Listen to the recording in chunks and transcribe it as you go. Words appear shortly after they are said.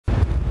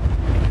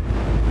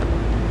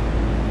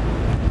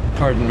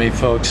Pardon me,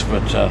 folks,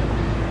 but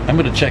I'm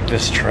going to check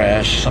this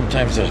trash.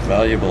 Sometimes there's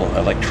valuable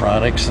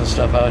electronics and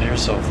stuff out here,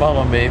 so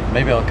follow me.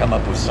 Maybe I'll come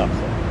up with something.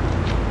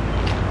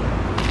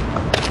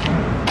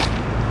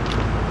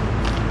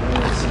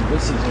 See,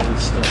 this is old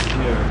stuff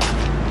here.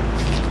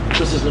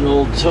 This is an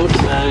old tote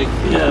bag.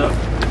 Yeah,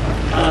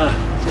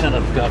 kind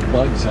of got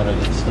bugs in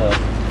it and stuff.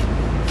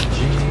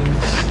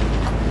 Jeans.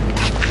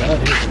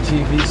 God, here's a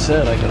TV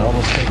set. I can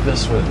almost take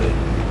this with me.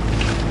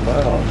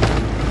 Wow.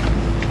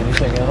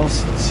 Anything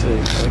else? Let's see.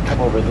 Let me come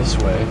over this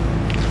way.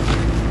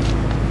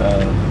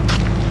 Well,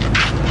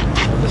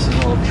 this is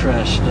all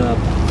trashed up.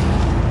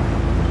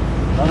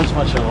 Not as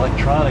much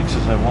electronics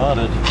as I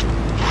wanted.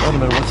 Wait a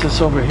minute, what's this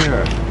over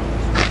here?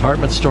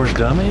 Department store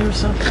dummy or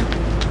something?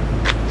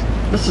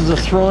 This is a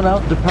thrown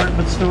out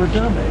department store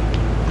dummy.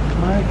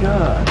 My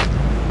God.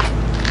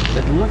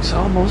 It looks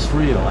almost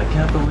real. I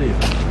can't believe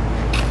it.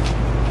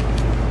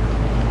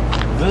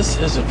 This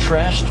is a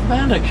trashed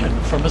mannequin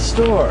from a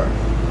store.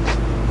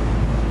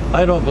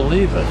 I don't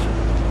believe it.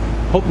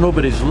 Hope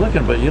nobody's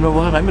looking, but you know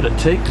what? I'm going to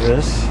take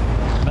this.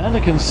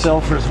 Mannequins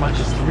sell for as much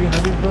as $300.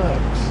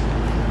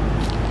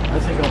 I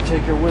think I'll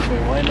take her with me.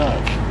 Why not?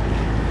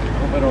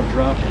 Hope I don't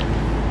drop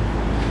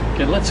her.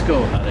 Okay, let's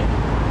go, honey.